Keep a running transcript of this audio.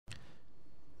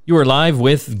You are live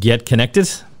with Get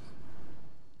Connected,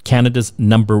 Canada's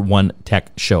 #1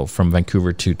 tech show from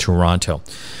Vancouver to Toronto.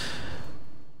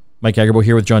 Mike Agerbo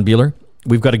here with John Beeler.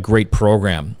 We've got a great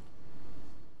program.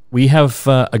 We have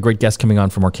a great guest coming on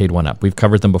from Arcade One Up. We've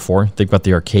covered them before. They've got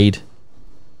the arcade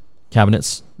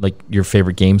cabinets, like your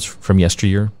favorite games from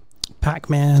yesteryear.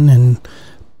 Pac-Man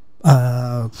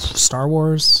and Star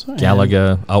Wars.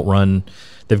 Galaga, Outrun.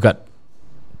 They've got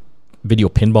video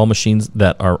pinball machines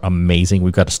that are amazing.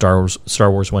 We've got a Star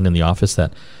Wars one in the office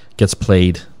that gets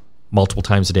played multiple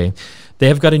times a day. They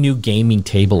have got a new gaming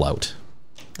table out.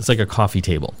 It's like a coffee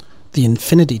table. The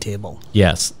Infinity Table.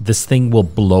 Yes, this thing will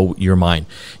blow your mind.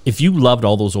 If you loved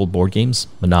all those old board games,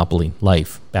 Monopoly,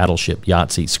 Life, Battleship,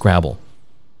 Yahtzee, Scrabble,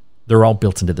 they're all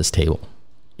built into this table.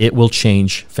 It will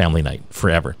change family night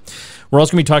forever. We're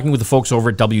also going to be talking with the folks over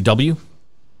at WW,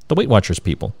 the Weight Watchers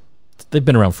people. They've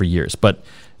been around for years, but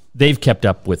they've kept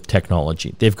up with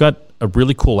technology. They've got a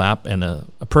really cool app and a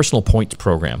personal points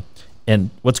program. And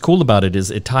what's cool about it is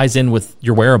it ties in with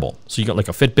your wearable. So you got like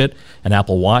a Fitbit, an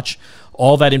Apple Watch.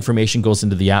 All that information goes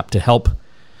into the app to help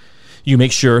you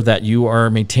make sure that you are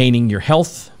maintaining your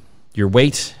health, your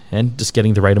weight, and just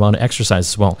getting the right amount of exercise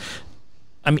as well.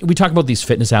 I mean, we talk about these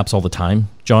fitness apps all the time,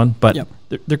 John, but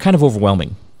they're kind of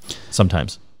overwhelming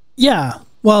sometimes. Yeah.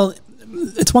 Well,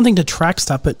 it's one thing to track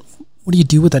stuff, but what do you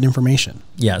do with that information?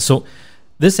 Yeah, so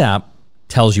this app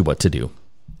tells you what to do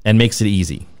and makes it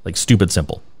easy, like stupid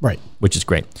simple. Right. Which is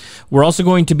great. We're also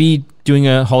going to be doing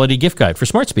a holiday gift guide for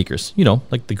smart speakers, you know,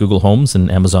 like the Google Homes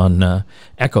and Amazon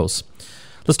Echoes.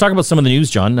 Let's talk about some of the news,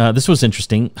 John. This was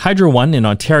interesting. Hydro One in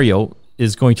Ontario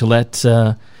is going to let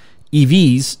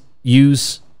EVs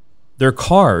use their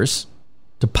cars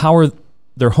to power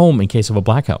their home in case of a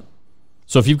blackout.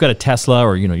 So if you've got a Tesla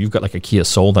or, you know, you've got like a Kia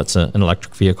Soul, that's an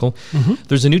electric vehicle,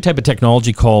 there's a new type of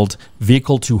technology called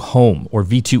vehicle to home or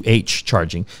V2H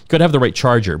charging. You got to have the right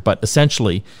charger, but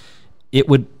essentially it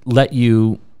would let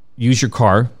you use your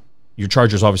car. Your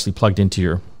charger's obviously plugged into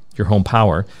your home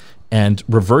power and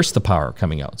reverse the power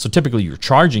coming out. So typically you're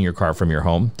charging your car from your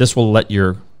home. This will let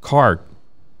your car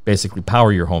basically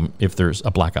power your home if there's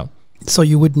a blackout. So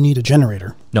you wouldn't need a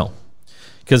generator? No.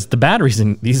 Because the batteries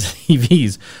in these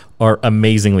EVs are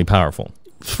amazingly powerful.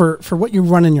 For what you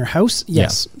run in your house,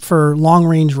 yes. Yeah. For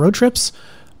long-range road trips,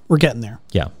 we're getting there.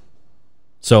 Yeah.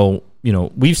 So, you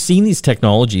know, we've seen these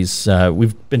technologies.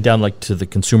 We've been down like to the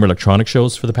consumer electronic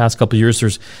shows for the past couple of years.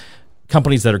 There's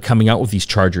companies that are coming out with these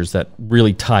chargers that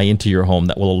really tie into your home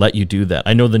that will let you do that.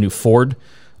 I know the new Ford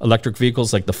electric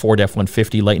vehicles, like the Ford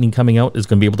F-150 Lightning coming out, is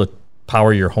going to be able to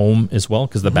power your home as well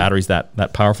because the battery's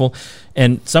that powerful.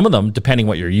 And some of them, depending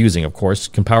what you're using, of course,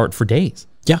 can power it for days.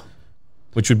 Yeah.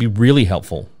 Which would be really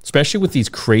helpful, especially with these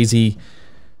crazy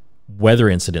weather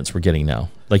incidents we're getting now,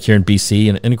 like here in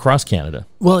BC and across Canada.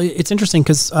 Well, it's interesting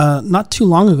because not too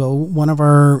long ago, one of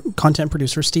our content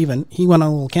producers, Steven, he went on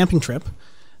a little camping trip,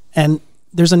 and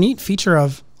there's a neat feature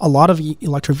of a lot of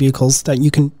electric vehicles that you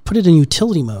can put it in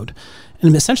utility mode.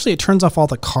 And essentially it turns off all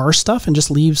the car stuff and just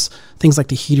leaves things like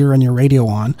the heater and your radio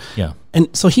on. Yeah.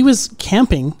 And so he was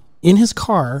camping in his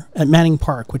car at Manning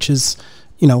Park, which is,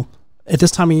 you know, at this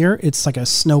time of year, it's like a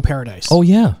snow paradise. Oh,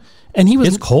 yeah. And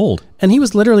it's cold. And he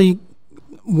was literally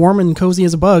warm and cozy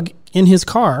as a bug in his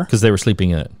car. Because they were sleeping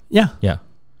in it. Yeah. Yeah.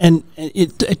 And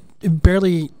it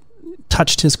barely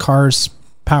touched his car's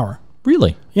power.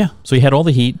 Really? Yeah. So he had all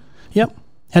the heat. Yep.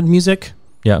 Had music.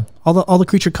 Yeah. All the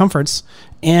creature comforts.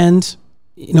 And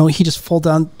you know, he just fell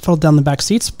down the back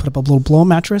seats, put up a little blow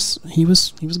mattress. He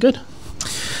was good.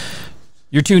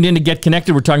 You're tuned in to Get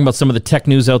Connected. We're talking about some of the tech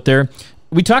news out there.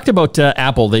 We talked about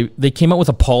Apple. They came out with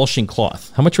a polishing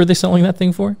cloth. How much were they selling that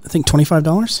thing for? I think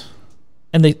 $25.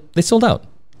 And they sold out.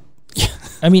 Yeah.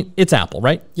 I mean, it's Apple,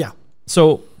 right? Yeah.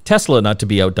 So Tesla, not to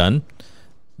be outdone,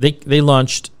 they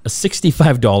launched a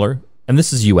 $65, and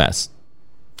this is US.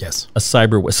 Yes. A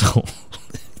cyber whistle.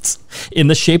 It's in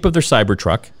the shape of their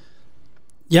Cybertruck.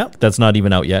 Yep. That's not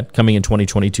even out yet. Coming in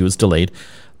 2022. It's delayed.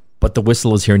 But the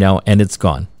whistle is here now, and it's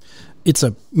gone. It's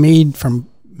made from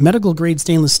medical grade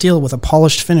stainless steel with a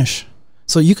polished finish.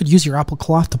 So you could use your Apple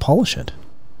cloth to polish it.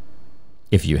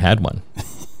 If you had one.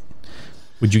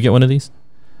 Would you get one of these?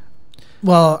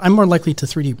 Well, I'm more likely to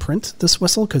 3D print this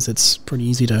whistle because it's pretty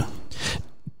easy to...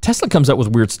 Tesla comes out with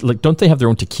weird... Like, don't they have their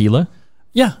own tequila?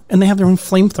 Yeah, and they have their own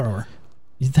flamethrower.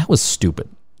 That was stupid.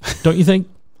 Don't you think?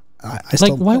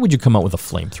 Why would you come out with a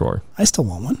flamethrower? I still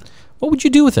want one. What would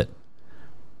you do with it?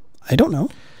 I don't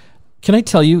know. Can I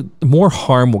tell you, more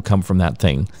harm will come from that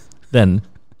thing than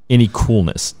any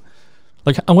coolness.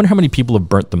 Like, I wonder how many people have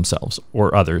burnt themselves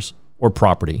or others or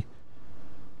property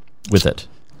with it.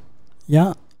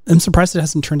 Yeah, I'm surprised it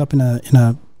hasn't turned up in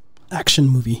a action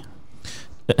movie.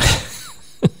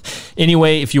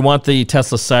 Anyway, if you want the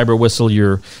Tesla Cyber Whistle,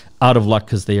 you're out of luck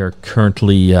because they are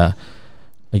currently, I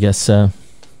guess,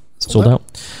 sold out.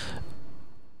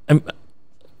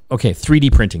 Okay,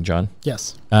 3D printing, John.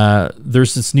 Yes.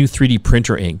 There's this new 3D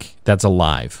printer ink that's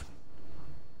alive.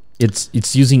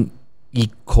 It's using E.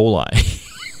 coli.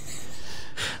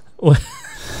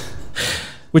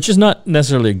 Which is not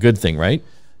necessarily a good thing, right?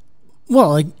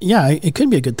 Well, it could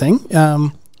be a good thing.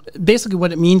 Basically,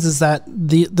 what it means is that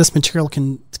this material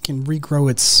can regrow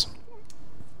its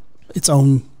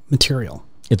own material.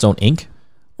 Its own ink?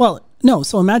 Well, no.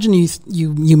 So imagine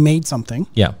you made something,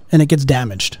 Yeah. and it gets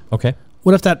damaged. Okay.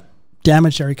 What if that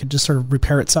damaged area could just sort of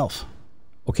repair itself?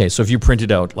 Okay, so if you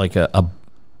printed out like a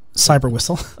Cyber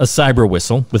Whistle. a Cyber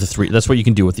Whistle with that's what you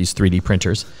can do with these 3D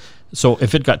printers. So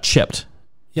if it got chipped,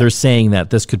 they're saying that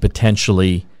this could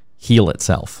potentially heal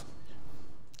itself.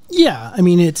 Yeah, I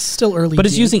mean, it's still early. But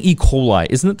it's using E. coli.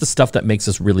 Isn't it the stuff that makes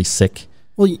us really sick?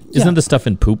 Well, Isn't it the stuff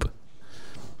in poop?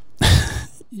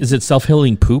 Is it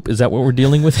self-healing poop? Is that what we're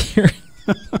dealing with here?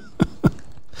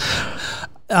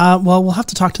 Well, we'll have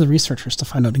to talk to the researchers to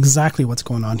find out exactly what's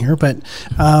going on here. But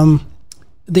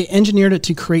they engineered it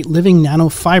to create living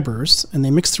nanofibers, and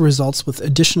they mixed the results with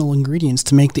additional ingredients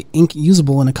to make the ink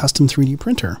usable in a custom 3D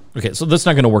printer. Okay, so that's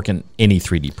not going to work in any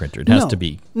 3D printer. It has to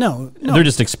be. No. They're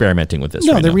just experimenting with this.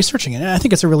 No, right they're now. researching it. I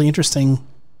think it's a really interesting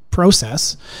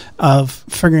process of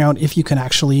figuring out if you can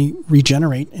actually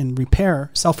regenerate and repair,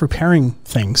 self-repairing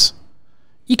things.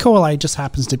 E. coli just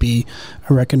happens to be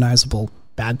a recognizable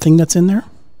bad thing that's in there.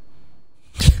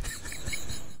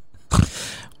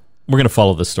 We're going to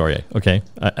follow this story, okay?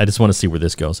 I just want to see where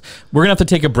this goes. We're going to have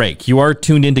to take a break. You are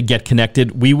tuned in to Get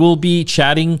Connected. We will be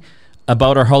chatting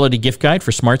about our holiday gift guide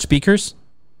for smart speakers,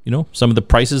 you know, some of the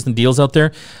prices and deals out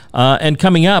there. And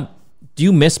coming up, do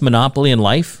you miss Monopoly in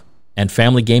life and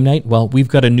family game night? Well, we've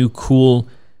got a new cool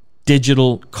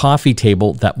digital coffee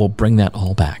table that will bring that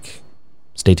all back.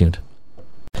 Stay tuned.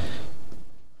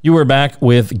 You are back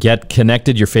with Get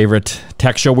Connected, your favorite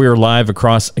tech show. We are live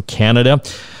across Canada.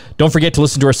 Don't forget to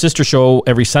listen to our sister show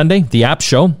every Sunday, The App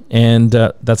Show, and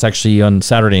that's actually on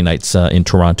Saturday nights in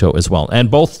Toronto as well. And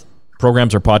both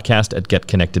programs are podcast at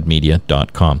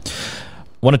getconnectedmedia.com. I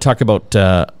want to talk about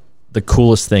the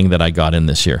coolest thing that I got in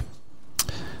this year.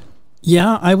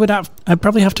 Yeah, I'd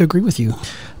probably have to agree with you.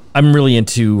 I'm really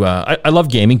into, I love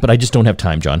gaming, but I just don't have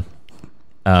time, John.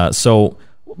 So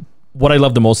what I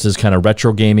love the most is kind of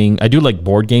retro gaming. I do like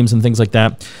board games and things like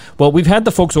that. Well, we've had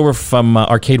the folks over from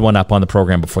Arcade1Up on the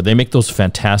program before. They make those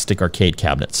fantastic arcade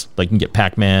cabinets. Like you can get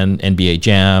Pac-Man, NBA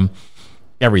Jam,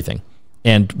 everything.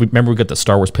 And remember we got the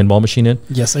Star Wars pinball machine in?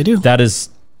 Yes, I do. That is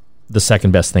the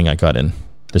second best thing I got in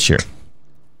this year.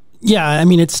 Yeah, I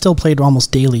mean, it's still played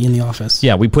almost daily in the office.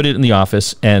 Yeah, we put it in the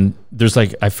office, and there's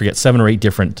like, I forget, 7 or 8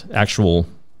 different actual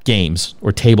games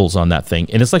or tables on that thing,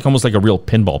 and it's like almost like a real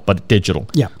pinball, but digital.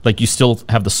 Yeah, like you still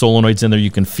have the solenoids in there. You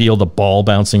can feel the ball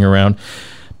bouncing around.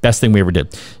 Best thing we ever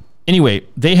did. Anyway,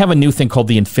 they have a new thing called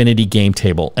the Infinity Game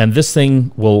Table, and this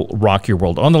thing will rock your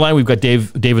world. On the line, we've got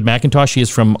David McIntosh. He is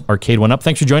from Arcade1Up.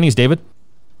 Thanks for joining us, David.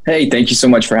 Hey, thank you so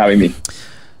much for having me.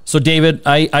 So, David,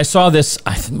 I saw this.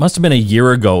 It must have been a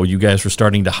year ago. You guys were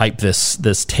starting to hype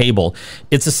this table.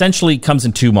 It's essentially comes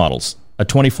in 2 models: a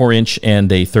 24-inch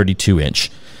and a 32-inch.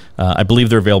 I believe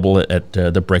they're available at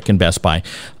the Brick and Best Buy.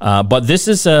 But this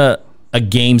is a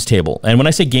games table. And when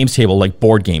I say games table, like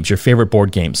board games, your favorite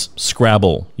board games,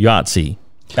 Scrabble, Yahtzee,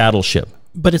 Battleship.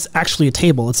 But it's actually a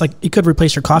table. It's like it could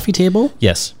replace your coffee table.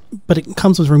 Yes. But it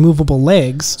comes with removable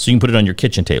legs. So you can put it on your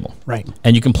kitchen table. Right.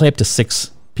 And you can play up to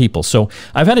 6 people. So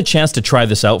I've had a chance to try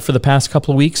this out for the past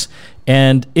couple of weeks,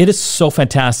 and it is so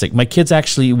fantastic. My kids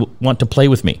actually want to play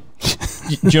with me.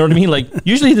 Do you know what I mean? Like,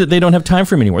 usually they don't have time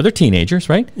for me anymore. They're teenagers,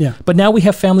 right? Yeah. But now we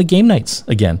have family game nights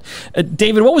again.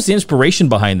 David, what was the inspiration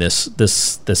behind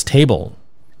this table?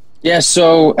 Yeah,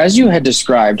 so as you had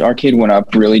described,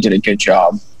 Arcade1Up really did a good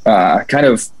job kind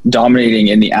of dominating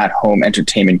in the at-home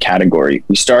entertainment category.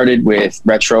 We started with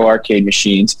retro arcade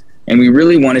machines, and we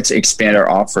really wanted to expand our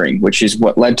offering, which is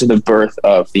what led to the birth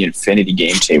of the Infinity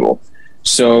Game Table.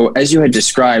 So as you had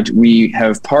described, we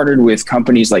have partnered with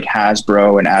companies like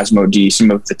Hasbro and Asmodee,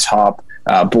 some of the top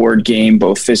board game,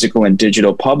 both physical and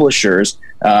digital publishers,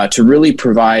 to really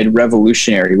provide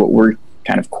revolutionary, what we're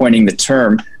kind of coining the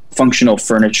term, functional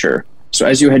furniture. So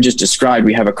as you had just described,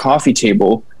 we have a coffee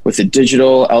table with a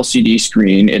digital LCD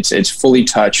screen. It's fully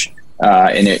touch,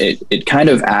 and it kind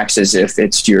of acts as if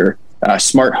it's your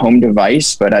smart home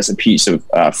device, but as a piece of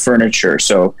furniture.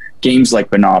 So games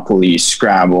like Monopoly,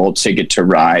 Scrabble, Ticket to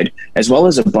Ride, as well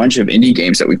as a bunch of indie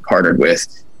games that we've partnered with.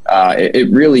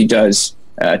 It really does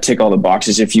tick all the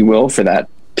boxes, if you will, for that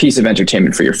piece of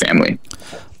entertainment for your family.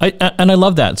 I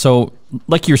love that. So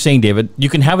like you're saying, David, you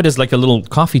can have it as like a little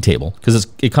coffee table because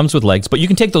it comes with legs, but you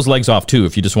can take those legs off too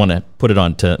if you just want to put it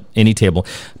onto any table.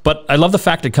 But I love the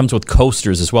fact it comes with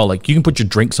coasters as well. Like you can put your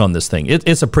drinks on this thing.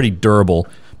 It's a pretty durable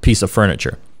piece of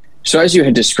furniture. So as you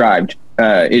had described,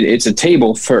 it's a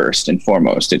table first and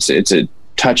foremost. It's a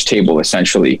touch table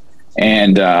essentially.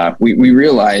 And we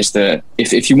realized that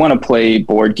if you want to play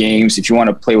board games, if you want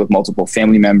to play with multiple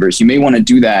family members, you may want to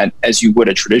do that as you would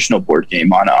a traditional board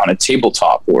game on a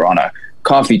tabletop or on a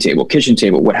coffee table, kitchen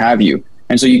table, what have you.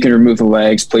 And so you can remove the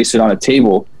legs, place it on a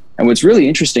table. And what's really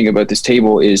interesting about this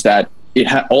table is that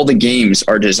all the games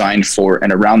are designed for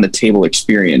an around the table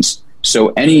experience. So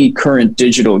any current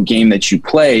digital game that you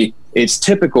play, it's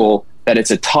typical that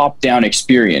it's a top-down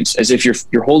experience, as if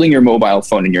you're holding your mobile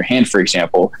phone in your hand, for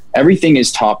example. Everything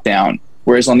is top-down,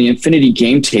 whereas on the Infinity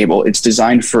game table, it's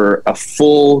designed for a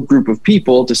full group of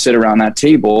people to sit around that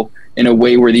table in a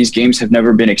way where these games have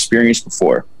never been experienced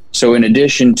before. So in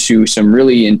addition to some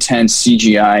really intense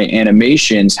CGI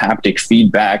animations, haptic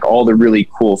feedback, all the really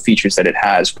cool features that it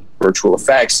has, virtual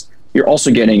effects, you're also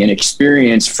getting an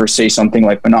experience for, say, something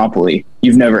like Monopoly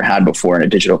you've never had before in a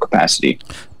digital capacity.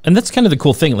 And that's kind of the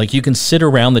cool thing. Like you can sit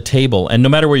around the table, and no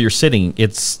matter where you're sitting,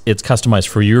 it's customized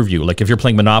for your view. Like if you're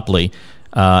playing Monopoly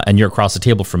and you're across the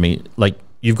table from me, like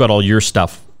you've got all your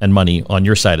stuff and money on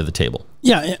your side of the table.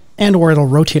 Yeah, and or it'll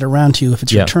rotate around to you if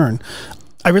it's your turn.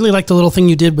 I really like the little thing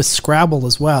you did with Scrabble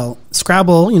as well.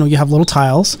 Scrabble, you have little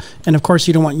tiles, and of course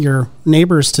you don't want your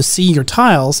neighbors to see your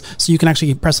tiles, so you can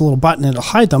actually press a little button and it'll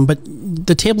hide them. But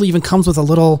the table even comes with a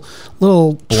little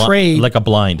tray, like a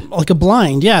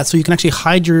blind. Yeah. So you can actually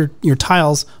hide your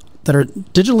tiles that are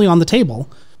digitally on the table.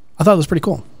 I thought it was pretty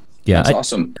cool. Yeah, that's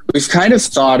awesome. We've kind of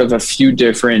thought of a few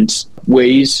different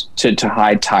ways to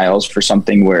hide tiles for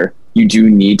something where you do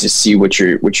need to see what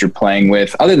you're playing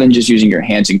with, other than just using your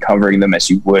hands and covering them as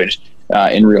you would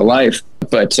in real life.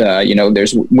 But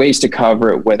there's ways to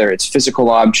cover it, whether it's physical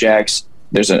objects.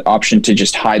 There's an option to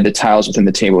just hide the tiles within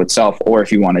the table itself, or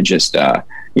if you want to just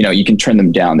you can turn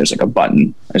them down. There's like a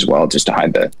button as well just to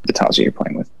hide the tiles that you're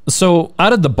playing with. So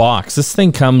out of the box, this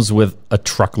thing comes with a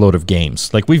truckload of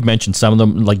games. Like we've mentioned some of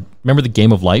them. Like remember the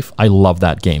Game of Life? I love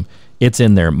that game. It's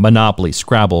in there. Monopoly,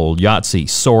 Scrabble, Yahtzee,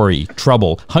 Sorry,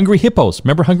 Trouble, Hungry Hippos.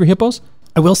 Remember Hungry Hippos?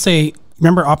 I will say,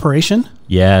 remember Operation?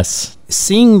 Yes.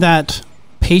 Seeing that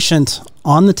patient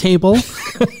on the table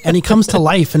and he comes to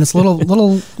life and it's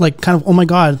little like kind of, oh my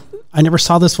God, I never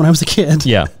saw this when I was a kid.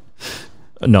 Yeah.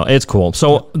 No, it's cool.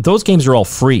 So those games are all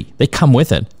free. They come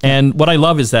with it. And what I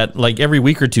love is that like every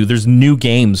week or two, there's new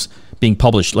games being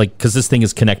published, like because this thing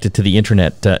is connected to the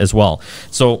internet as well.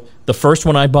 So the first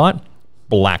one I bought,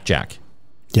 Blackjack.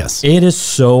 Yes. It is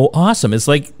so awesome. It's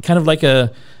like kind of like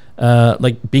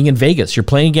like being in Vegas. You're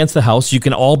playing against the house. You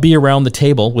can all be around the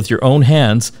table with your own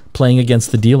hands playing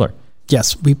against the dealer.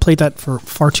 Yes, we played that for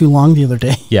far too long the other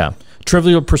day. Yeah.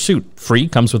 Trivial Pursuit, free,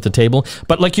 comes with the table.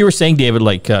 But like you were saying, David,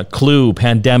 like Clue,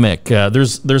 Pandemic,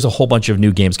 there's a whole bunch of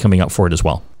new games coming out for it as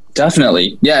well.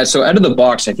 Definitely. Yeah, so out of the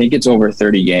box, I think it's over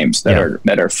 30 games that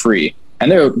are free.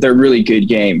 And they're really good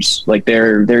games. Like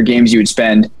they're games you would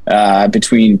spend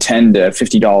between $10 to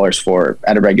 $50 for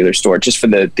at a regular store just for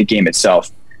the game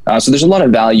itself. So there's a lot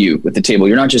of value with the table.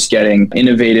 You're not just getting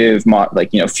innovative,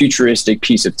 futuristic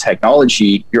piece of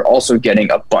technology. You're also getting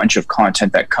a bunch of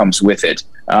content that comes with it.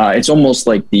 It's almost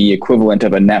like the equivalent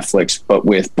of a Netflix, but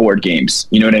with board games.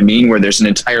 You know what I mean? Where there's an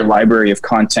entire library of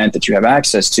content that you have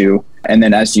access to. And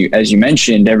then as you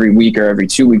mentioned, every week or every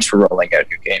 2 weeks, we're rolling out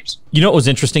new games. You know what was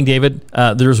interesting, David?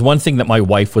 There's one thing that my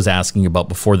wife was asking about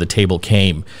before the table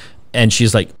came. And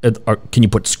she's like, can you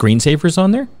put screensavers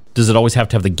on there? Does it always have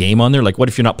to have the game on there? Like, what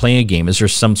if you're not playing a game? Is there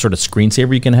some sort of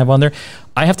screensaver you can have on there?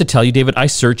 I have to tell you, David, I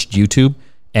searched YouTube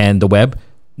and the web,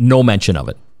 no mention of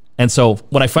it. And so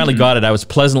when I finally got it, I was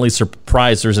pleasantly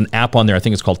surprised. There's an app on there, I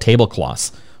think it's called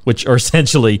Tablecloths, which are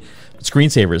essentially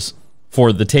screensavers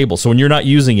for the table. So when you're not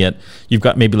using it, you've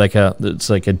got maybe it's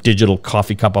like a digital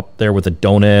coffee cup up there with a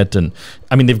donut. And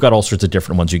I mean, they've got all sorts of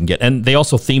different ones you can get. And they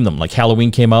also theme them. Like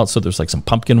Halloween came out, so there's like some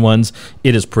pumpkin ones.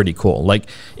 It is pretty cool. Like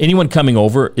anyone coming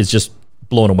over is just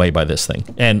blown away by this thing.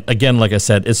 And again, like I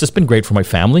said, it's just been great for my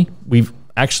family. We've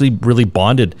actually really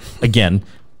bonded again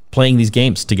playing these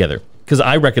games together. Because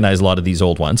I recognize a lot of these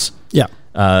old ones. Yeah.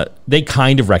 They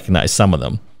kind of recognize some of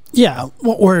them. Yeah.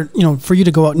 Or, for you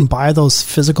to go out and buy those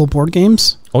physical board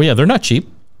games. Oh, yeah. They're not cheap.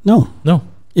 No.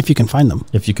 If you can find them.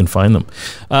 If you can find them.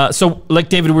 So like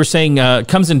David, we were saying,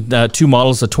 comes in two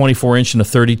models, a 24-inch and a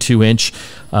 32-inch,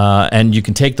 and you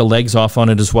can take the legs off on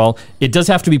it as well. It does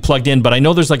have to be plugged in, but I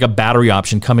know there's like a battery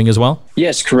option coming as well.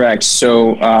 Yes, correct.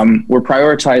 So we're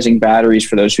prioritizing batteries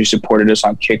for those who supported us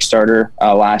on Kickstarter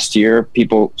last year,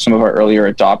 some of our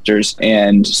earlier adopters.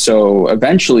 And so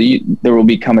eventually there will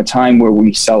become a time where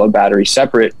we sell a battery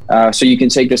separate. So you can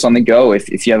take this on the go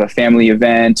if you have a family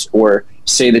event, or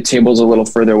say the table's a little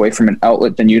further away from an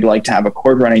outlet than you'd like to have a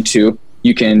cord running to,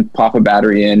 you can pop a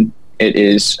battery in. It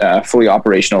is fully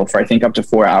operational for, I think, up to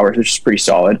 4 hours, which is pretty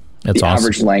solid. That's the awesome.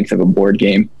 Average length of a board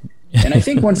game. And I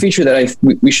think one feature that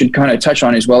we should kind of touch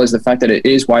on as well is the fact that it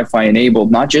is Wi-Fi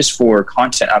enabled, not just for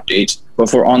content updates, but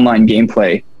for online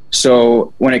gameplay.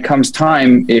 So when it comes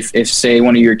time, if say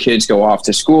one of your kids go off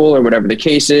to school or whatever the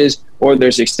case is, or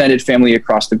there's extended family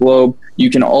across the globe,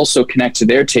 you can also connect to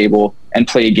their table and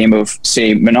play a game of,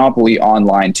 say, Monopoly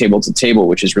online, table to table,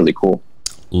 which is really cool.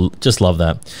 Just love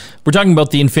that. We're talking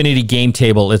about the Infinity Game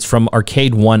Table. It's from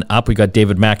Arcade1Up. We got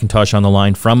David McIntosh on the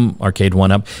line from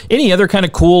Arcade1Up. Any other kind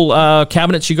of cool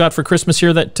cabinets you got for Christmas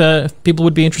here that people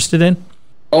would be interested in?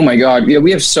 Oh my God, yeah,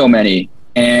 we have so many.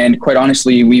 And quite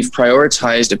honestly, we've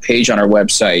prioritized a page on our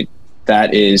website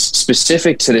that is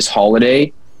specific to this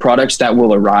holiday, products that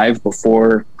will arrive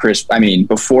before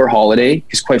holiday,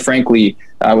 because quite frankly,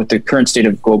 with the current state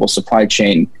of global supply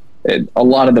chain, a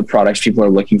lot of the products people are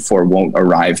looking for won't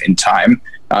arrive in time.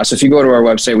 So if you go to our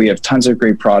website, we have tons of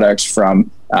great products from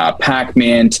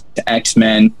Pac-Man to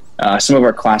X-Men, some of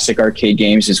our classic arcade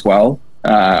games as well.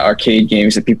 Arcade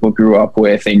games that people grew up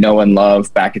with, they know and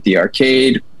love back at the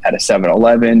arcade, at a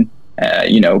 7-Eleven,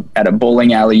 at a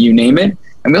bowling alley, you name it.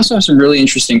 And we also have some really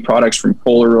interesting products from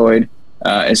Polaroid,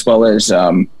 as well as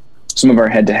some of our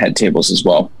head-to-head tables as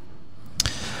well.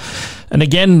 And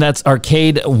again, that's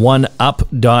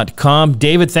arcade1up.com.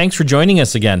 David, thanks for joining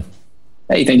us again.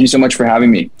 Hey, thank you so much for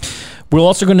having me. We're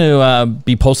also going to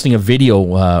be posting a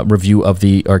video review of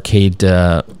the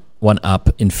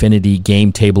Arcade1Up Infinity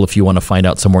Game Table if you want to find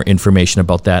out some more information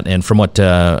about that. And from what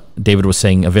David was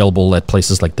saying, available at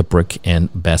places like The Brick and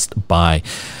Best Buy.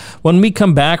 When we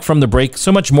come back from the break,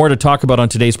 so much more to talk about on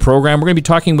today's program. We're going to be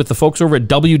talking with the folks over at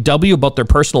WW about their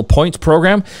personal points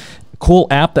program. Cool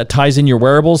app that ties in your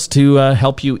wearables to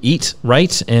help you eat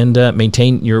right and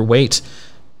maintain your weight.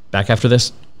 Back after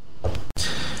this.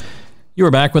 You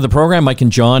are back with the program. Mike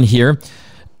and John here.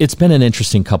 It's been an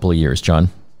interesting couple of years, John.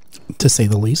 To say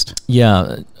the least.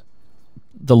 Yeah.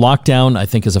 The lockdown, I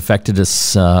think, has affected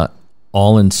us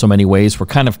all in so many ways. We're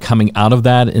kind of coming out of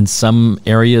that in some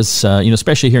areas,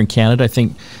 especially here in Canada. I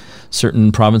think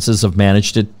certain provinces have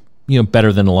managed it,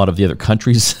 better than a lot of the other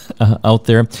countries out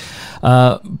there.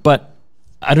 But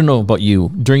I don't know about you.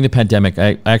 During the pandemic,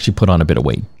 I actually put on a bit of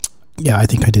weight. Yeah, I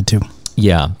think I did too.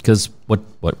 Yeah, because what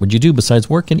would you do besides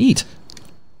work and eat?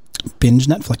 Binge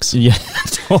Netflix. Yeah,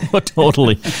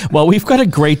 totally. Well, we've got a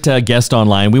great guest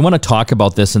online. We want to talk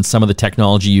about this and some of the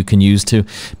technology you can use to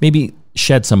maybe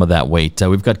shed some of that weight.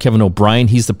 We've got Kevin O'Brien.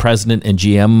 He's the president and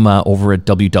GM over at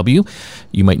WW.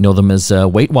 You might know them as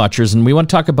Weight Watchers. And we want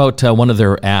to talk about one of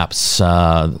their apps,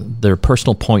 their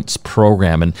Personal Points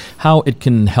program, and how it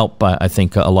can help, I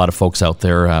think, a lot of folks out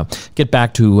there get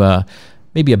back to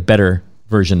maybe a better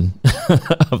version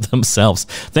of themselves.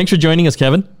 Thanks for joining us,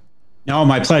 Kevin. No,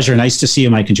 my pleasure. Nice to see you,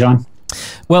 Mike and John.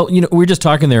 Well, we were just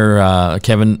talking there,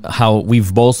 Kevin, how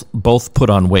we've both put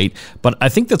on weight, but I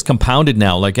think that's compounded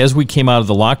now. Like as we came out of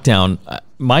the lockdown,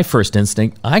 my first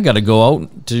instinct, I got to go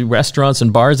out to restaurants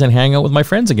and bars and hang out with my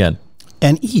friends again.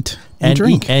 And eat and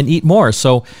drink. And eat more.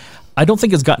 So I don't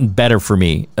think it's gotten better for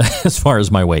me as far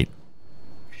as my weight.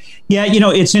 Yeah,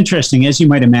 it's interesting. As you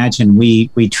might imagine, we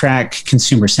track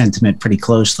consumer sentiment pretty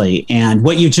closely, and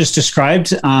what you just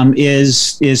described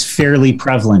is fairly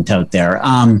prevalent out there.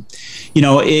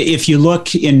 If you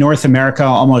look in North America,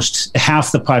 almost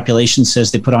half the population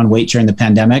says they put on weight during the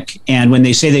pandemic, and when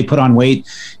they say they put on weight,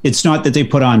 it's not that they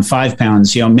put on 5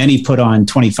 pounds. Many put on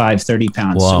 25, 30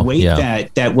 pounds. Wow, so weight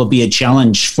that will be a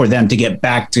challenge for them to get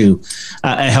back to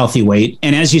a healthy weight.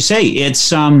 And as you say,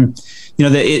 it's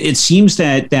it seems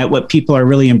that what people are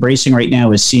really embracing right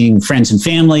now is seeing friends and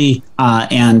family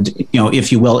and,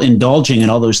 if you will, indulging in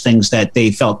all those things that they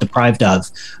felt deprived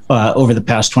of over the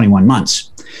past 21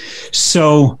 months.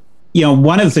 So,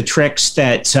 one of the tricks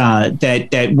that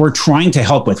we're trying to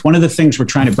help with, one of the things we're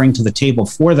trying to bring to the table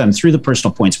for them through the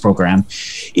Personal Points program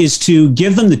is to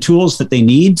give them the tools that they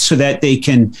need so that they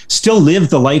can still live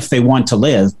the life they want to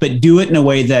live, but do it in a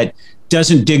way that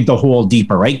doesn't dig the hole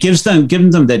deeper, right?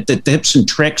 Giving them the tips and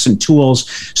tricks and tools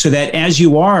so that as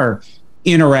you are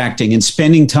interacting and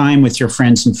spending time with your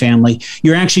friends and family,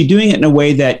 you're actually doing it in a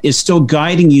way that is still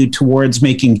guiding you towards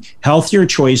making healthier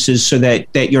choices, so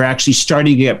that you're actually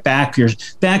starting to get back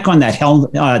on that health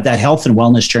and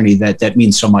wellness journey that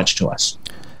means so much to us.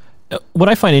 What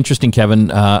I find interesting,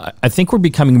 Kevin, I think we're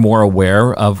becoming more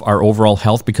aware of our overall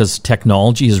health because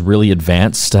technology has really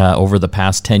advanced over the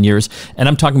past 10 years. And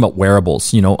I'm talking about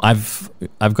wearables. You know, I've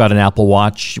got an Apple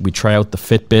Watch. We try out the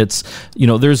Fitbits. You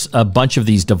know, there's a bunch of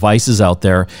these devices out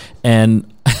there.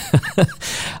 And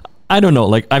I don't know,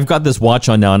 like I've got this watch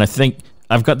on now, and I think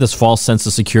I've got this false sense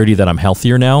of security that I'm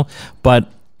healthier now. But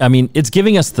I mean, it's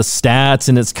giving us the stats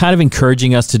and it's kind of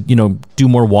encouraging us to, you know, do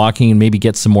more walking and maybe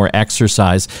get some more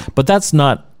exercise. But that's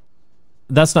not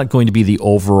going to be the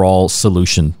overall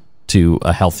solution to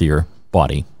a healthier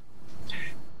body.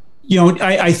 You know,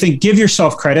 I think give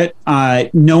yourself credit,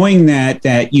 knowing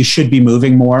that you should be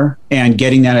moving more and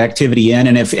getting that activity in.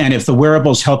 And if the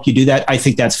wearables help you do that, I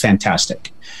think that's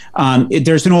fantastic.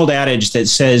 There's an old adage that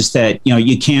says that, you know,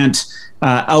 you can't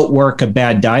outwork a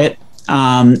bad diet.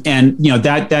 And you know,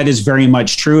 that is very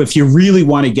much true. If you really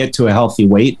want to get to a healthy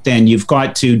weight, then you've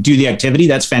got to do the activity.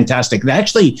 That's fantastic. That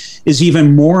actually is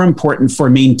even more important for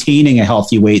maintaining a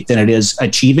healthy weight than it is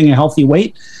achieving a healthy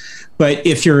weight. But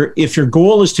if your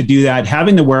goal is to do that,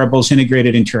 having the wearables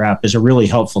integrated into your app is a really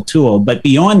helpful tool. But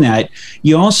beyond that,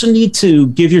 you also need to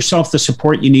give yourself the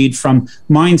support you need from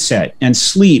mindset and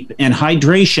sleep and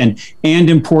hydration, and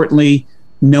importantly,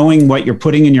 knowing what you're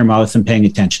putting in your mouth and paying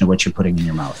attention to what you're putting in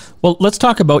your mouth. Well, let's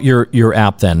talk about your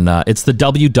app then. It's the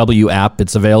WW app.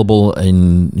 It's available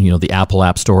in, you know, the Apple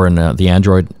App Store and the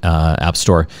Android App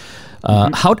Store.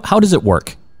 How does it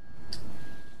work?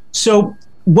 So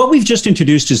what we've just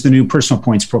introduced is the new Personal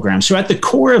Points program. So at the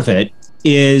core of it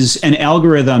is an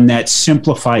algorithm that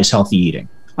simplifies healthy eating.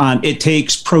 It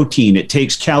takes protein, it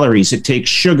takes calories, it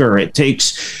takes sugar, it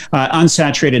takes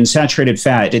unsaturated and saturated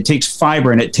fat, it takes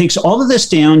fiber, and it takes all of this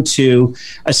down to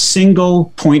a single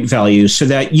point value, so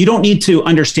that you don't need to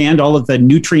understand all of the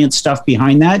nutrient stuff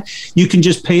behind that. You can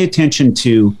just pay attention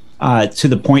to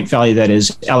the point value that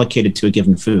is allocated to a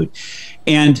given food.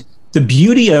 And the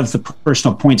beauty of the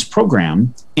Personal Points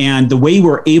program and the way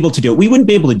we're able to do it, we wouldn't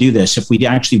be able to do this if we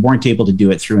actually weren't able to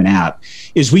do it through an app,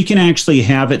 is we can actually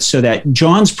have it so that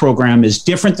John's program is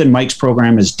different than Mike's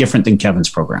program, is different than Kevin's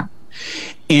program.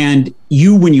 And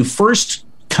when you first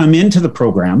come into the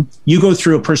program, you go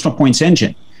through a Personal Points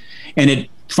engine, and it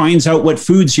finds out what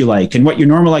foods you like and what your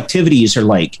normal activities are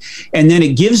like. And then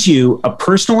it gives you a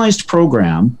personalized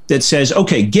program that says,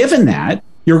 okay, given that,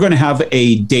 you're going to have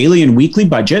a daily and weekly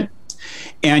budget,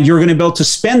 and you're going to be able to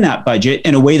spend that budget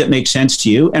in a way that makes sense to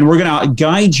you. And we're going to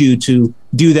guide you to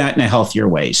do that in a healthier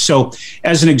way. So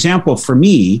as an example, for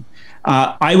me,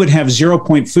 I would have 0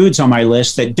 point foods on my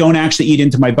list that don't actually eat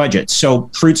into my budget. So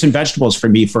fruits and vegetables for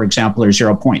me, for example, are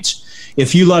 0 points.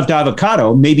 If you loved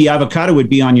avocado, maybe avocado would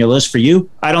be on your list for you.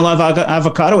 I don't love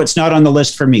avocado. It's not on the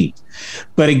list for me.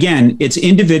 But again, it's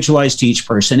individualized to each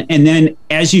person. And then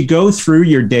as you go through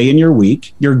your day and your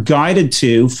week, you're guided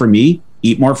to, for me,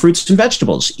 eat more fruits and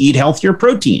vegetables, eat healthier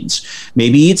proteins,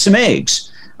 maybe eat some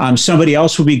eggs. Somebody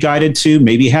else will be guided to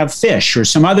maybe have fish or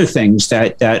some other things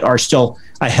that are still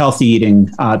a healthy eating,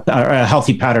 a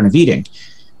healthy pattern of eating.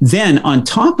 Then on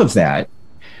top of that,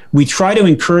 we try to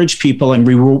encourage people, and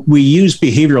we use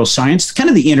behavioral science, kind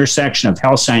of the intersection of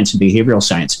health science and behavioral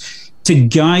science, to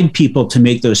guide people to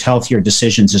make those healthier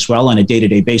decisions as well on a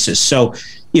day-to-day basis. So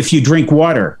if you drink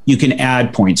water, you can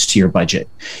add points to your budget.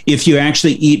 If you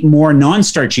actually eat more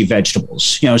non-starchy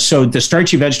vegetables, you know, so the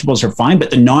starchy vegetables are fine,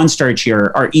 but the non-starchy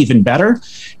are even better,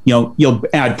 you know, you'll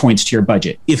add points to your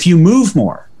budget. If you move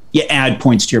more, you add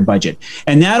points to your budget.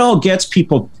 And that all gets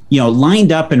people, you know,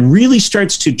 lined up and really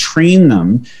starts to train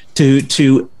them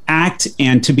to act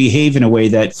and to behave in a way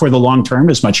that for the long term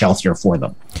is much healthier for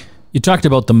them. You talked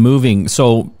about the moving.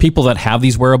 So people that have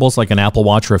these wearables, like an Apple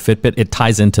Watch or a Fitbit, it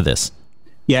ties into this.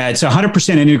 Yeah, it's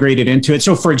 100% integrated into it.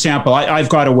 So, for example, I've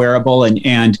got a wearable,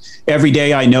 and every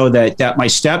day I know that my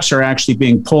steps are actually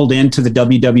being pulled into the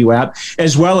WW app,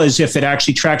 as well as if it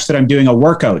actually tracks that I'm doing a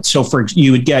workout. So,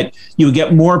 you would get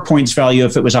more points value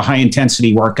if it was a high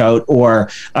intensity workout or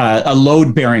a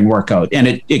load bearing workout,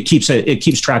 and it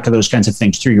keeps track of those kinds of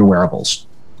things through your wearables.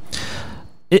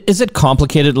 Is it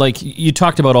complicated? Like you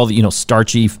talked about all the, you know,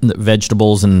 starchy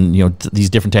vegetables and, you know, these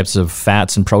different types of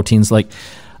fats and proteins. Like,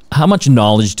 how much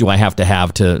knowledge do I have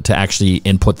to actually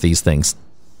input these things?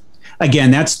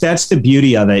 again, that's the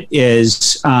beauty of it.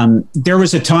 Is there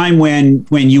was a time when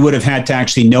you would have had to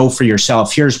actually know for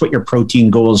yourself, here's what your protein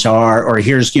goals are, or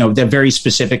here's the very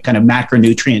specific kind of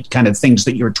macronutrient kind of things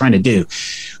that you're trying to do.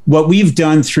 What we've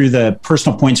done through the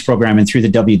Personal Points program and through the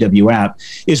WW app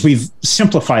is we've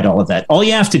simplified all of that. All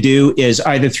you have to do is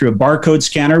either through a barcode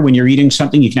scanner, when you're eating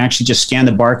something, you can actually just scan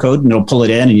the barcode and it'll pull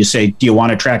it in and you say, do you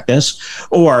want to track this?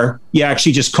 Or you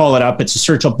actually just call it up. It's a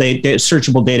searchable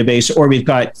database, or we've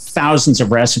got thousands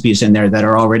of recipes in there that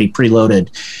are already preloaded.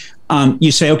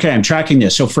 You say, okay, I'm tracking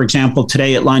this. So, for example,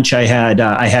 today at lunch, I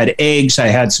had eggs, I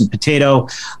had some potato,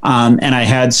 and I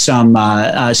had some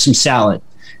salad.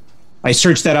 I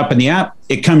search that up in the app.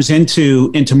 It comes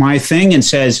into my thing and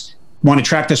says, want to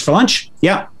track this for lunch?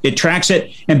 Yeah, it tracks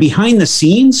it. And behind the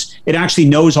scenes, it actually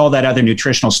knows all that other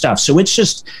nutritional stuff. So it's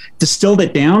just distilled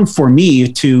it down for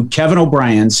me to Kevin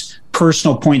O'Brien's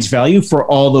personal points value for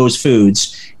all those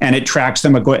foods. And it tracks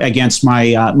them against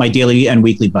my daily and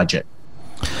weekly budget.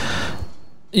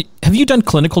 Have you done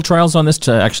clinical trials on this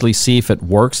to actually see if it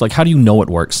works? Like, how do you know it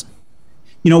works?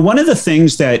 One of the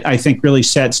things that I think really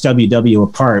sets WW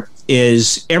apart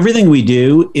is everything we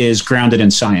do is grounded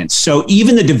in science. So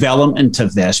even the development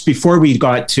of this, before we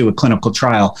got to a clinical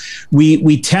trial,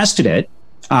 we tested it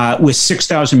with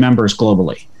 6,000 members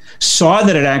globally, saw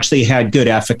that it actually had good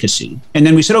efficacy. And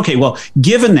then we said, okay, well,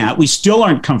 given that we still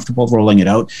aren't comfortable rolling it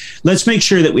out, let's make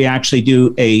sure that we actually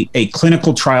do a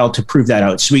clinical trial to prove that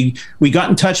out. So we got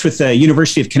in touch with the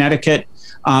University of Connecticut,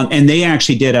 and they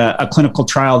actually did a clinical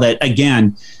trial that,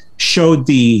 again, showed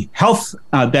the health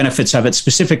benefits of it,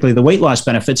 specifically the weight loss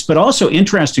benefits, but also,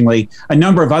 interestingly, a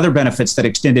number of other benefits that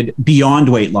extended beyond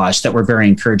weight loss that were very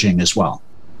encouraging as well.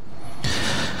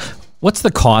 What's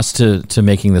the cost to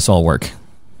making this all work?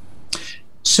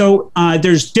 So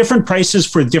there's different prices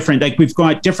for different, like we've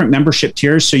got different membership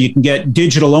tiers. So you can get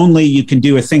digital only. You can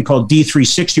do a thing called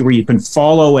D360 where you can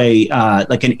follow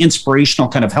like an inspirational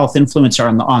kind of health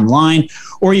influencer online,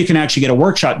 or you can actually get a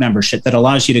workshop membership that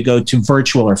allows you to go to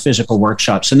virtual or physical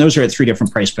workshops. And those are at 3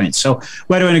 different price points. So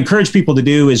what I would encourage people to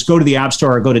do is go to the App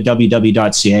Store or go to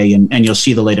www.ca and you'll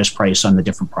see the latest price on the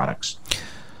different products.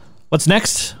 What's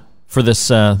next for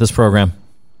this program?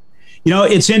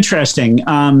 It's interesting.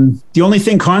 The only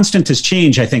thing constant is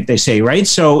change, I think they say, right?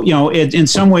 So, in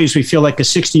some ways, we feel like a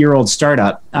 60-year-old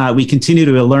startup. We continue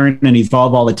to learn and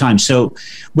evolve all the time. So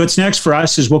what's next for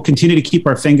us is we'll continue to keep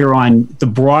our finger on the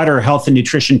broader health and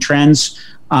nutrition trends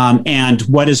and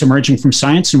what is emerging from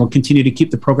science, and we'll continue to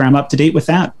keep the program up to date with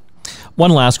that.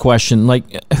 One last question, like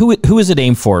who is it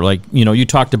aimed for? Like, you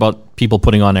talked about people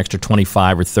putting on extra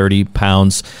 25 or 30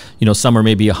 pounds, some are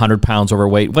maybe 100 pounds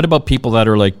overweight. What about people that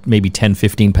are like maybe 10,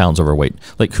 15 pounds overweight?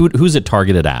 Like who's it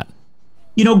targeted at?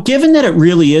 Given that it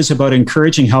really is about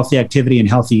encouraging healthy activity and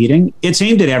healthy eating, it's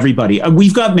aimed at everybody.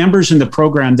 We've got members in the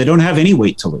program that don't have any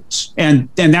weight to lose, and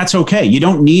that's okay. You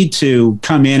don't need to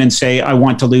come in and say, I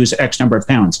want to lose X number of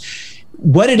pounds.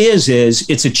 What it is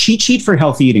it's a cheat sheet for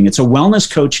healthy eating. It's a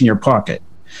wellness coach in your pocket.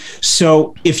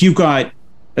 So if you've got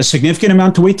a significant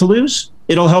amount of weight to lose,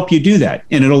 it'll help you do that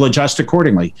and it'll adjust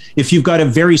accordingly. If you've got a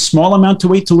very small amount of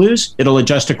weight to lose, it'll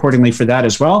adjust accordingly for that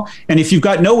as well. And if you've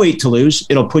got no weight to lose,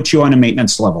 it'll put you on a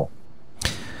maintenance level.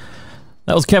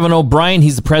 That was Kevin O'Brien.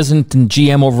 He's the president and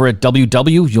GM over at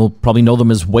WW. You'll probably know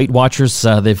them as Weight Watchers.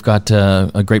 They've got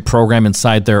a great program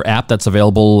inside their app that's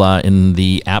available in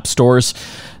the app stores.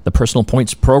 The Personal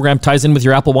Points program ties in with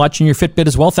your Apple Watch and your Fitbit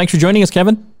as well. Thanks for joining us,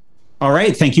 Kevin. All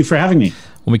right. Thank you for having me.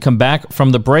 When we come back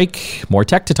from the break, more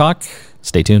tech to talk.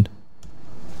 Stay tuned.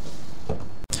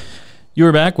 You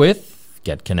are back with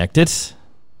Get Connected,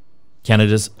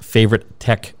 Canada's favorite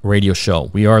tech radio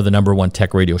show. We are the #1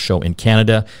 tech radio show in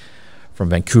Canada, from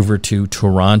Vancouver to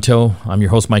Toronto. I'm your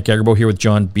host, Mike Agerbo, here with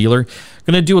John Beeler.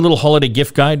 Going to do a little holiday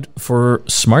gift guide for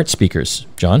smart speakers.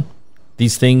 John,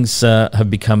 these things have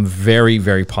become very,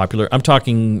 very popular. I'm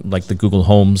talking like the Google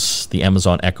Homes, the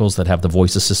Amazon Echoes that have the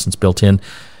voice assistants built in.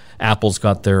 Apple's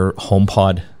got their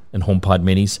HomePod and HomePod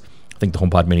Minis. I think the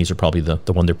HomePod Minis are probably the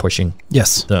one they're pushing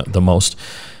the most.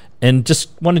 And just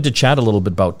wanted to chat a little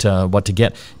bit about what to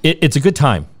get. It's a good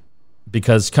time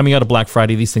because coming out of Black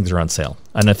Friday, these things are on sale.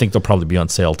 And I think they'll probably be on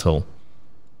sale till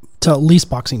at least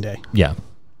Boxing Day. Yeah.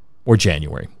 Or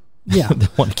January. Yeah. They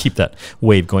want to keep that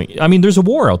wave going. I mean, there's a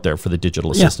war out there for the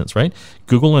digital assistants, right?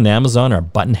 Google and Amazon are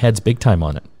button heads big time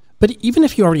on it. But even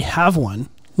if you already have one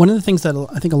of the things that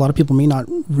I think a lot of people may not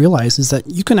realize is that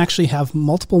you can actually have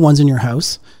multiple ones in your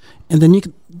house, and then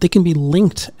they can be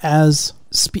linked as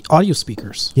audio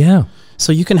speakers. Yeah.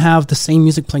 So you can have the same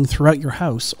music playing throughout your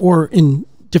house, or in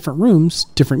different rooms,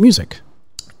 different music.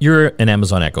 You're an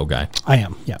Amazon Echo guy. I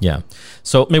am. Yeah. Yeah.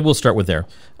 So maybe we'll start with there.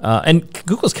 And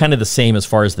Google's kind of the same as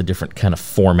far as the different kind of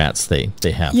formats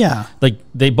they have. Yeah. Like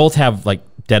they both have like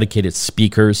dedicated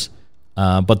speakers,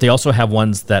 but they also have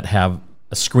ones that have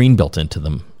a screen built into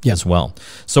them as well.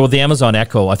 So with the Amazon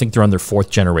Echo, I think they're on their 4th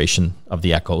generation of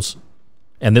the Echoes,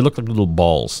 and they look like little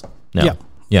balls now.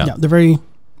 Yeah. They're very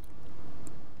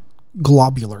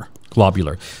globular.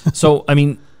 So, I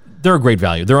mean, they're a great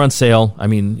value. They're on sale. I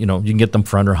mean, you can get them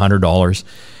for under $100,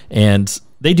 and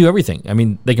they do everything. I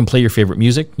mean, they can play your favorite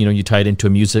music. You tie it into a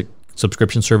music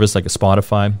subscription service like a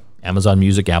Spotify, Amazon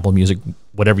Music, Apple Music,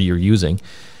 whatever you're using.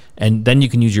 And then you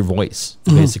can use your voice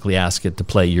to basically ask it to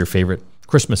play your favorite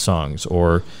Christmas songs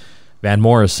or Van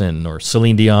Morrison or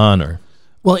Celine Dion or...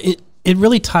 Well, it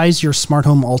really ties your smart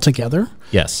home all together.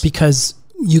 Yes. Because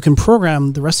you can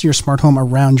program the rest of your smart home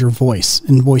around your voice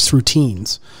and voice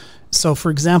routines. So, for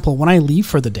example, when I leave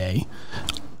for the day,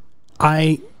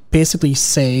 I basically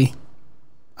say,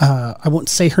 I won't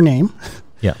say her name,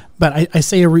 but I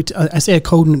say a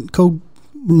code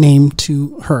name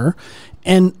to her,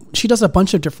 and she does a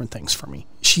bunch of different things for me.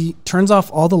 She turns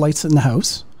off all the lights in the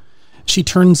house. She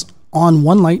turns on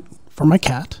one light for my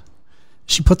cat.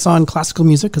 She puts on classical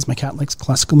music because my cat likes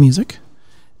classical music.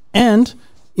 And,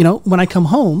 when I come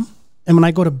home and when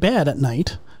I go to bed at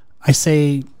night, I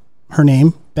say her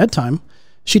name, bedtime.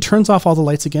 She turns off all the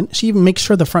lights again. She even makes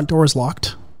sure the front door is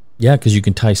locked. Yeah, because you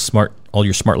can tie all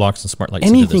your smart locks and smart lights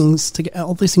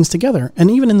all these things together. And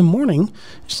even in the morning,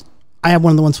 I have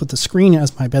one of the ones with the screen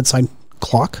as my bedside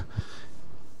clock.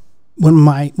 When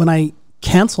I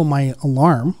cancel my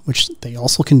alarm, which they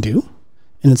also can do,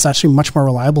 and it's actually much more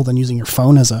reliable than using your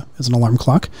phone as an alarm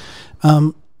clock.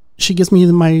 She gives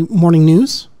me my morning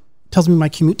news, tells me my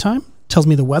commute time, tells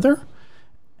me the weather,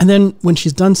 and then when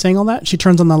she's done saying all that, she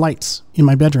turns on the lights in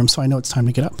my bedroom, so I know it's time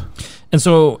to get up. And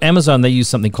so Amazon, they use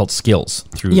something called Skills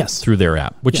through their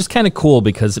app, which is kind of cool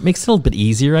because it makes it a little bit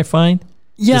easier, I find,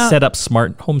 to set up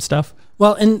smart home stuff.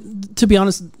 Well, and to be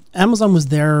honest, Amazon was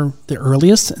there the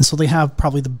earliest, and so they have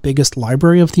probably the biggest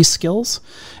library of these skills.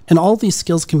 And all of these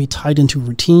skills can be tied into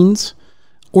routines,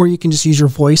 or you can just use your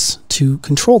voice to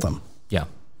control them. Yeah.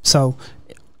 So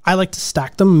I like to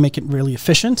stack them and make it really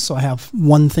efficient. So I have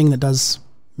one thing that does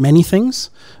many things,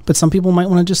 but some people might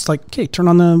want to just turn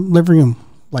on the living room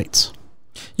lights.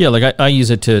 Yeah, like I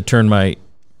use it to turn my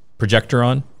projector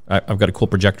on. I've got a cool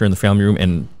projector in the family room,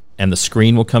 and the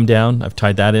screen will come down. I've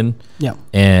tied that in. Yeah.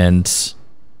 And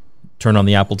turn on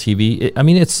the Apple TV.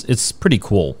 It's pretty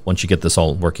cool once you get this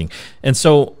all working. And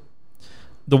so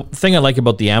the thing I like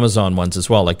about the Amazon ones as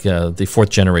well, like the 4th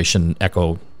generation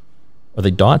Echo, are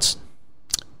they Dots?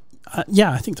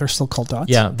 Yeah, I think they're still called Dots.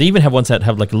 Yeah, they even have ones that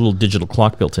have like a little digital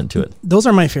clock built into it. Those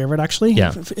are my favorite, actually.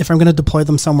 Yeah. If I'm going to deploy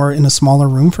them somewhere in a smaller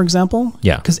room, for example.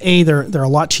 Yeah. Because they're a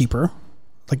lot cheaper.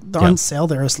 Like they're on sale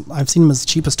there. I've seen them as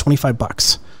cheap as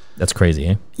 $25. That's crazy,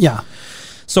 eh? Yeah.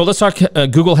 So let's talk.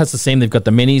 Google has the same. They've got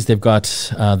the minis. They've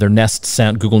got their Nest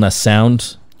Sound, Google Nest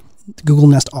Sound. Google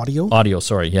Nest Audio.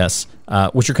 Yes.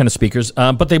 Which are kind of speakers.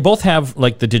 But they both have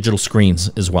like the digital screens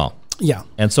as well. Yeah.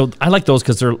 And so I like those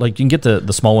because they're like, you can get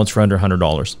the small ones for under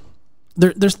 $100.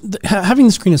 Having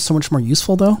the screen is so much more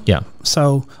useful though. Yeah.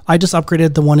 So I just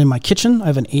upgraded the one in my kitchen. I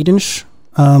have an 8-inch,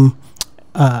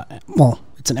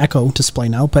 it's an Echo display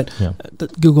now, but the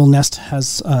Google Nest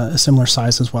has a similar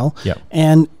size as well. Yeah.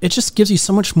 And it just gives you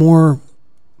so much more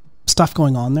stuff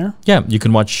going on there. Yeah. You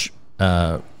can watch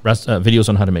videos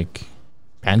on how to make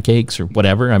pancakes or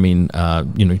whatever. I mean,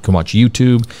 you can watch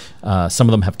YouTube. Some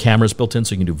of them have cameras built in,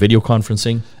 so you can do video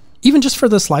conferencing. Even just for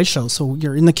the slideshow. So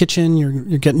you're in the kitchen,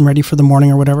 you're getting ready for the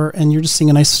morning or whatever, and you're just seeing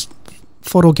a nice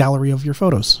photo gallery of your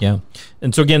photos. Yeah.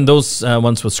 And so again, those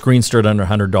ones with screens start under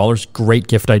 $100. Great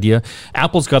gift idea.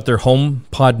 Apple's got their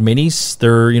HomePod minis.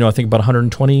 They're, I think about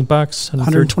 $120,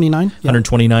 $129.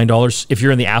 $129. If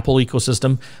you're in the Apple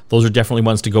ecosystem, those are definitely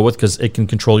ones to go with because it can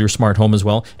control your smart home as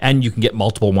well. And you can get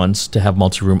multiple ones to have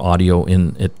multi-room audio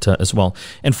in it as well.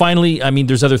 And finally, I mean,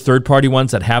 there's other third-party ones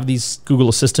that have these Google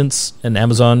Assistants and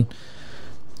Amazon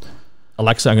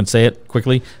Alexa, I can say it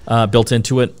quickly, built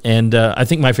into it. And I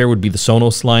think my favorite would be the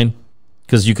Sonos line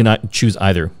because you can choose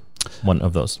either one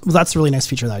of those. Well, that's a really nice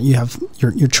feature that you have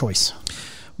your choice.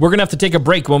 We're going to have to take a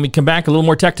break. When we come back, a little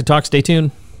more tech to talk. Stay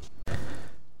tuned.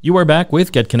 You are back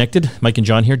with Get Connected. Mike and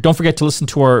John here. Don't forget to listen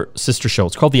to our sister show.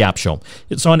 It's called The App Show.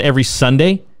 It's on every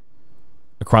Sunday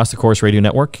across the Chorus Radio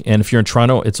Network. And if you're in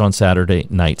Toronto, it's on Saturday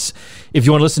nights. If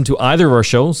you want to listen to either of our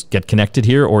shows, Get Connected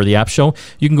here or The App Show,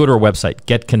 you can go to our website,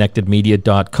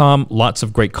 getconnectedmedia.com. Lots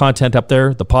of great content up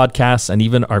there, the podcasts, and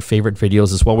even our favorite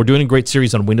videos as well. We're doing a great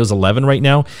series on Windows 11 right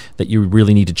now that you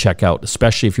really need to check out,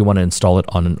 especially if you want to install it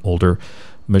on an older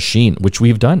machine, which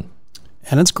we've done.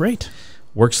 And it's great.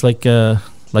 Works like a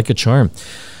charm.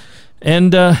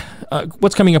 And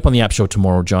what's coming up on the app show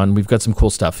tomorrow, John? We've got some cool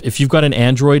stuff. If you've got an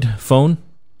Android phone,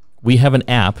 we have an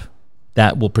app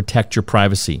that will protect your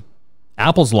privacy.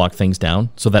 Apple's locked things down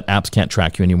so that apps can't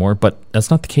track you anymore, but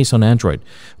that's not the case on Android.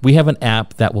 We have an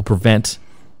app that will prevent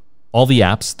all the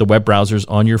apps, the web browsers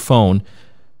on your phone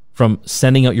from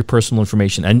sending out your personal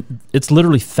information. And it's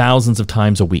literally thousands of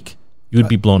times a week. You would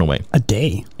be blown away. A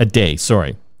day,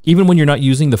 sorry. Even when you're not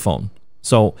using the phone.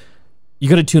 So you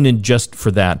got to tune in just for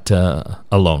that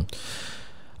alone.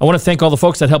 I want to thank all the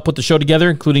folks that helped put the show together,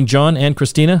 including John and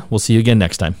Christina. We'll see you again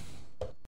next time.